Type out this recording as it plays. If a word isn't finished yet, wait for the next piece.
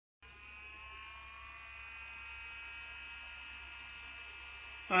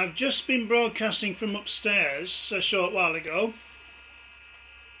I've just been broadcasting from upstairs a short while ago,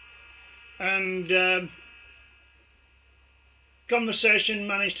 and conversation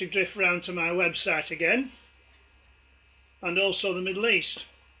managed to drift round to my website again, and also the Middle East.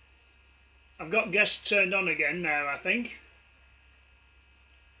 I've got guests turned on again now, I think.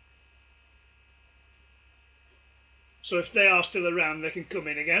 So if they are still around, they can come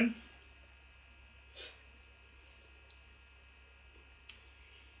in again.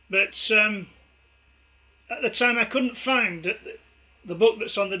 But at the time I couldn't find the book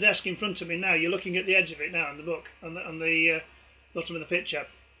that's on the desk in front of me now. You're looking at the edge of it now in the book, on the bottom of the picture.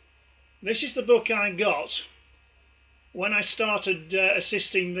 This is the book I got when I started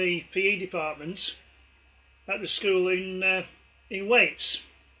assisting the PE department at the school in Waits,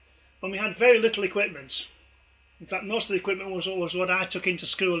 when we had very little equipment. In fact, most of the equipment was what I took into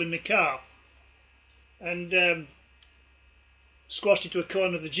school in my car and squashed into a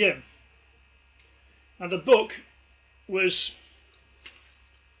corner of the gym. And the book was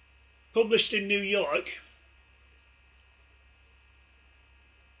published in New York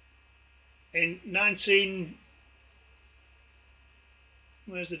in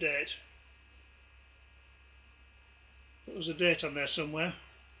where's the date? There was a date on there somewhere.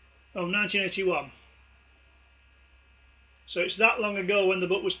 Oh, 1981. So it's that long ago when the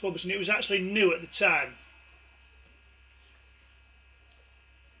book was published, and it was actually new at the time.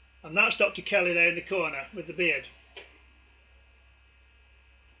 And that's Dr. Kelly there in the corner with the beard.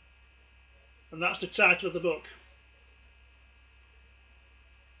 And that's the title of the book.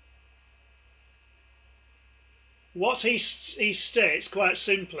 What he states, quite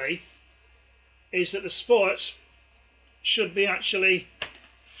simply, is that the sport should be actually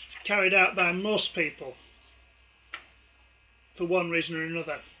carried out by most people for one reason or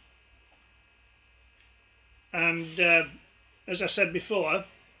another. And as I said before,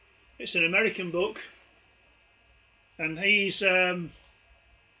 it's an American book, and he's got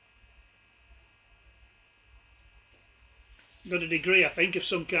a degree, I think, of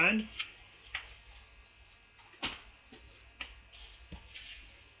some kind.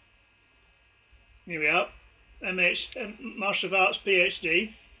 Here we are, Master of Arts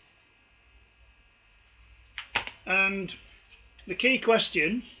PhD. And the key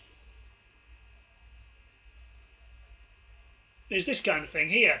question is this kind of thing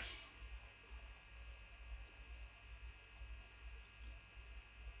here.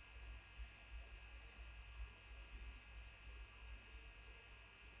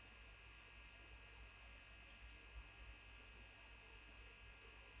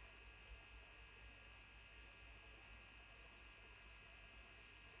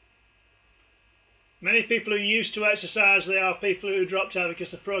 Many people who used to exercise, they are people who dropped out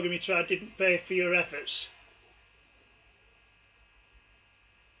because the program you tried didn't pay for your efforts.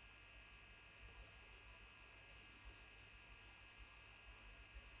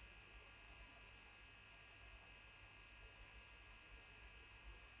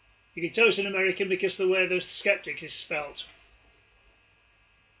 You can tell it's an American because the way the skeptic is spelt.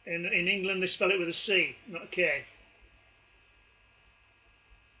 In England they spell it with a C, not a K.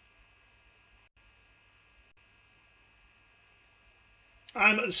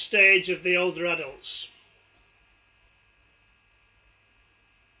 I'm at the stage of the older adults.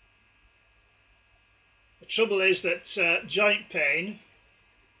 The trouble is that joint pain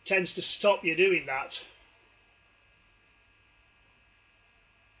tends to stop you doing that.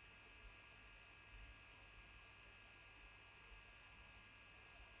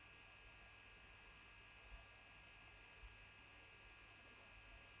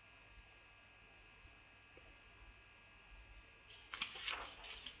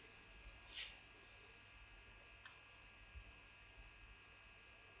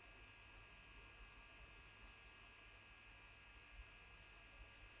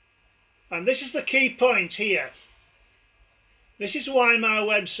 And this is the key point here. This is why my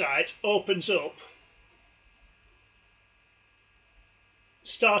website opens up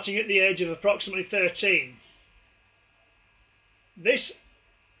starting at the age of approximately 13. This,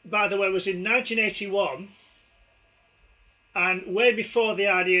 by the way, was in 1981, and way before the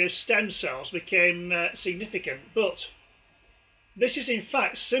idea of stem cells became significant. But this is in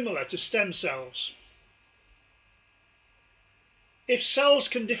fact similar to stem cells. If cells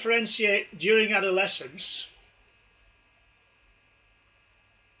can differentiate during adolescence,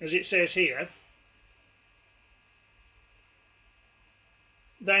 as it says here,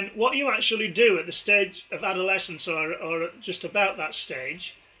 then what you actually do at the stage of adolescence, or just about that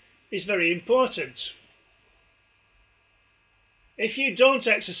stage, is very important. If you don't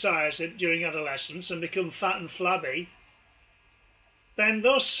exercise during adolescence and become fat and flabby, then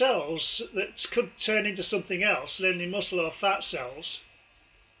those cells that could turn into something else, namely muscle or fat cells,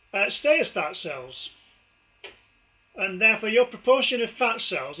 stay as fat cells. And therefore your proportion of fat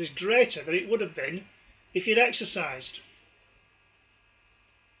cells is greater than it would have been if you'd exercised.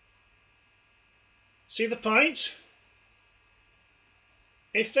 See the point?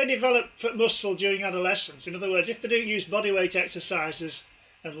 If they develop muscle during adolescence, in other words, if they don't use bodyweight exercises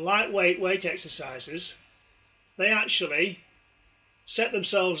and lightweight weight exercises, they actually set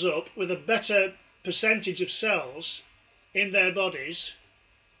themselves up with a better percentage of cells in their bodies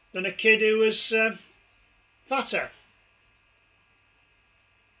than a kid who was fatter.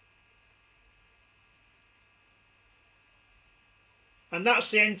 And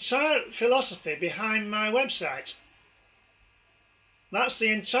that's the entire philosophy behind my website. That's the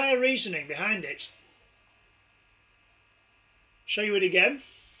entire reasoning behind it. Show you it again.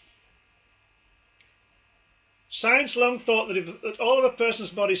 Science long thought that all of a person's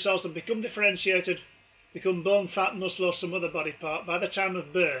body cells have become differentiated, become bone, fat, muscle or some other body part by the time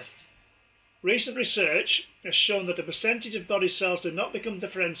of birth. Recent research has shown that a percentage of body cells do not become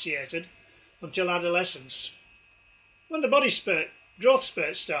differentiated until adolescence, when the growth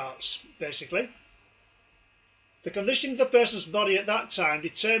spurt starts, basically. The condition of the person's body at that time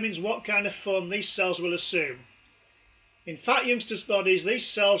determines what kind of form these cells will assume. In fat youngsters' bodies, these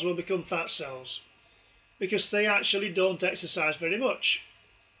cells will become fat cells because they actually don't exercise very much.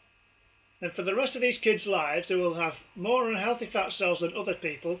 And for the rest of these kids' lives, they will have more unhealthy fat cells than other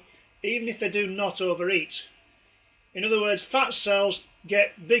people, even if they do not overeat. In other words, fat cells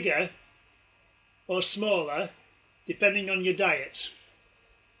get bigger or smaller depending on your diet.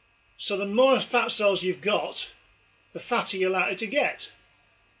 So the more fat cells you've got, the fatter you're likely to get.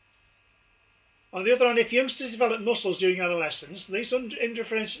 On the other hand, if youngsters develop muscles during adolescence, these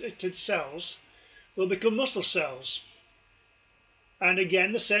undifferentiated cells will become muscle cells. And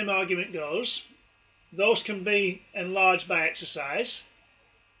again, the same argument goes. Those can be enlarged by exercise,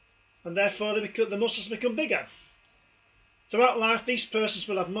 and therefore the muscles become bigger. Throughout life, these persons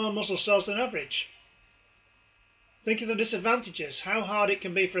will have more muscle cells than average. Think of the disadvantages, how hard it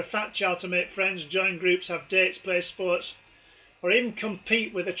can be for a fat child to make friends, join groups, have dates, play sports, or even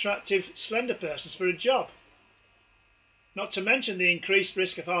compete with attractive, slender persons for a job. Not to mention the increased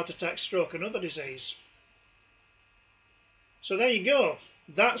risk of heart attack, stroke and other disease. So there you go.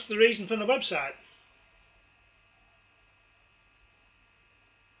 That's the reason for the website.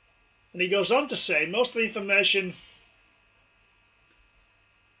 And he goes on to say most of the information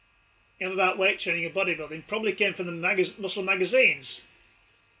about weight training and bodybuilding probably came from the muscle magazines.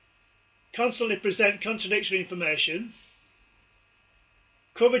 Constantly present contradictory information.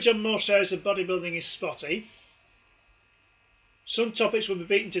 Coverage on most areas of bodybuilding is spotty. Some topics will be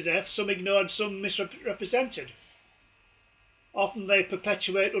beaten to death, some ignored, some misrepresented. Often they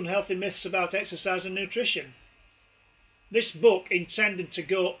perpetuate unhealthy myths about exercise and nutrition. This book intended to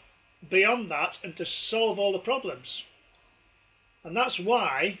go beyond that and to solve all the problems. And that's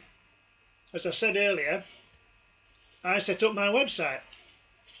why, as I said earlier, I set up my website.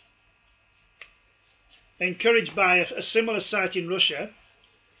 Encouraged by a similar site in Russia,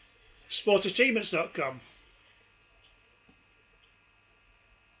 sportachievements.com.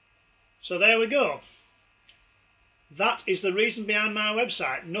 So there we go. That is the reason behind my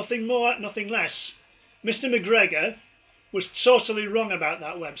website. Nothing more, nothing less. Mr. McGregor was totally wrong about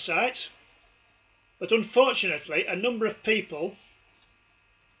that website, but unfortunately a number of people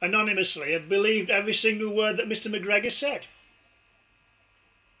anonymously have believed every single word that Mr. McGregor said.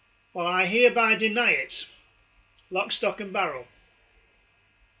 Well, I hereby deny it, lock, stock and barrel.